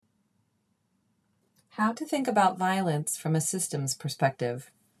How to think about violence from a systems perspective.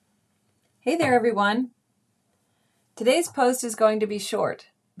 Hey there, everyone. Today's post is going to be short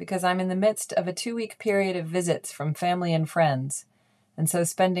because I'm in the midst of a 2-week period of visits from family and friends, and so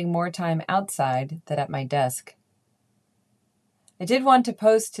spending more time outside than at my desk. I did want to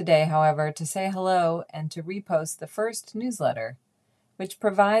post today, however, to say hello and to repost the first newsletter, which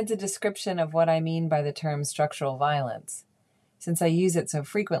provides a description of what I mean by the term structural violence, since I use it so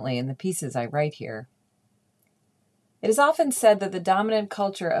frequently in the pieces I write here. It is often said that the dominant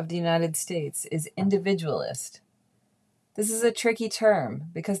culture of the United States is individualist. This is a tricky term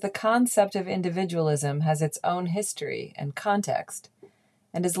because the concept of individualism has its own history and context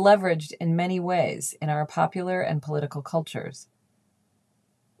and is leveraged in many ways in our popular and political cultures.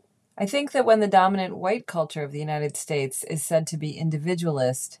 I think that when the dominant white culture of the United States is said to be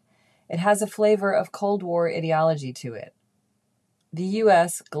individualist, it has a flavor of Cold War ideology to it. The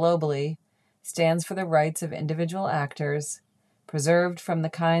U.S., globally, stands for the rights of individual actors, preserved from the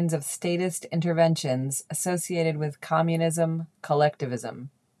kinds of statist interventions associated with communism,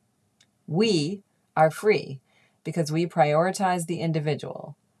 collectivism. We are free because we prioritize the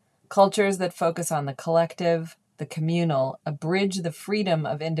individual. Cultures that focus on the collective, the communal, abridge the freedom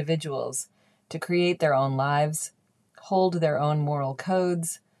of individuals to create their own lives, hold their own moral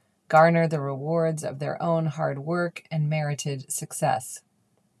codes, garner the rewards of their own hard work and merited success.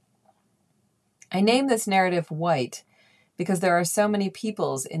 I name this narrative white because there are so many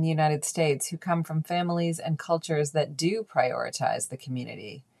peoples in the United States who come from families and cultures that do prioritize the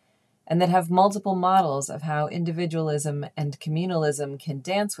community and that have multiple models of how individualism and communalism can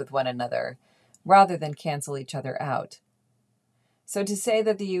dance with one another rather than cancel each other out. So to say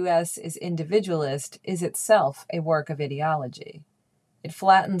that the U.S. is individualist is itself a work of ideology. It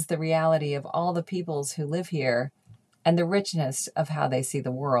flattens the reality of all the peoples who live here and the richness of how they see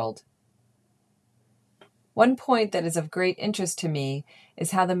the world. One point that is of great interest to me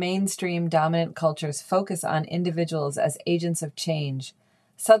is how the mainstream dominant culture's focus on individuals as agents of change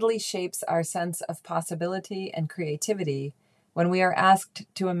subtly shapes our sense of possibility and creativity when we are asked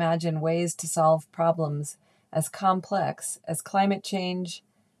to imagine ways to solve problems as complex as climate change,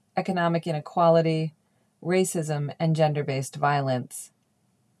 economic inequality, racism, and gender-based violence.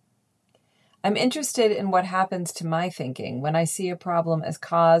 I'm interested in what happens to my thinking when I see a problem as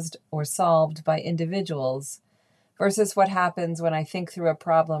caused or solved by individuals versus what happens when I think through a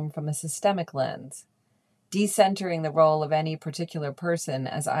problem from a systemic lens, decentering the role of any particular person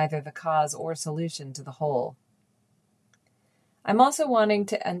as either the cause or solution to the whole. I'm also wanting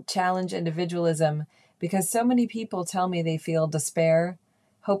to challenge individualism because so many people tell me they feel despair,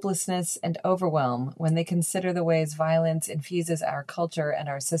 hopelessness, and overwhelm when they consider the ways violence infuses our culture and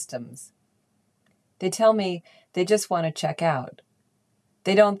our systems. They tell me they just want to check out.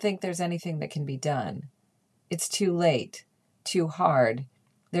 They don't think there's anything that can be done. It's too late, too hard.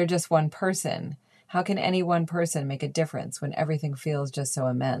 They're just one person. How can any one person make a difference when everything feels just so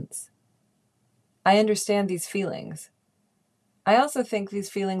immense? I understand these feelings. I also think these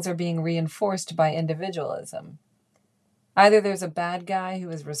feelings are being reinforced by individualism. Either there's a bad guy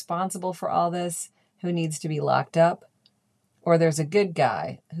who is responsible for all this, who needs to be locked up, or there's a good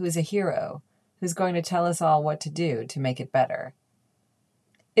guy who is a hero, who's going to tell us all what to do to make it better.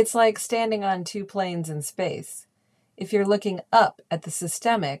 It's like standing on two planes in space. If you're looking up at the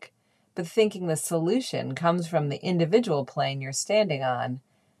systemic, but thinking the solution comes from the individual plane you're standing on,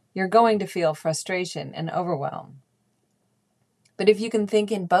 you're going to feel frustration and overwhelm. But if you can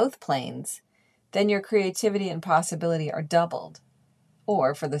think in both planes, then your creativity and possibility are doubled,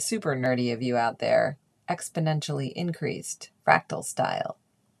 or for the super nerdy of you out there, exponentially increased, fractal style.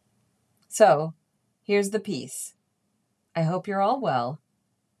 So, here's the piece. I hope you're all well.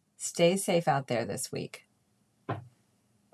 Stay safe out there this week.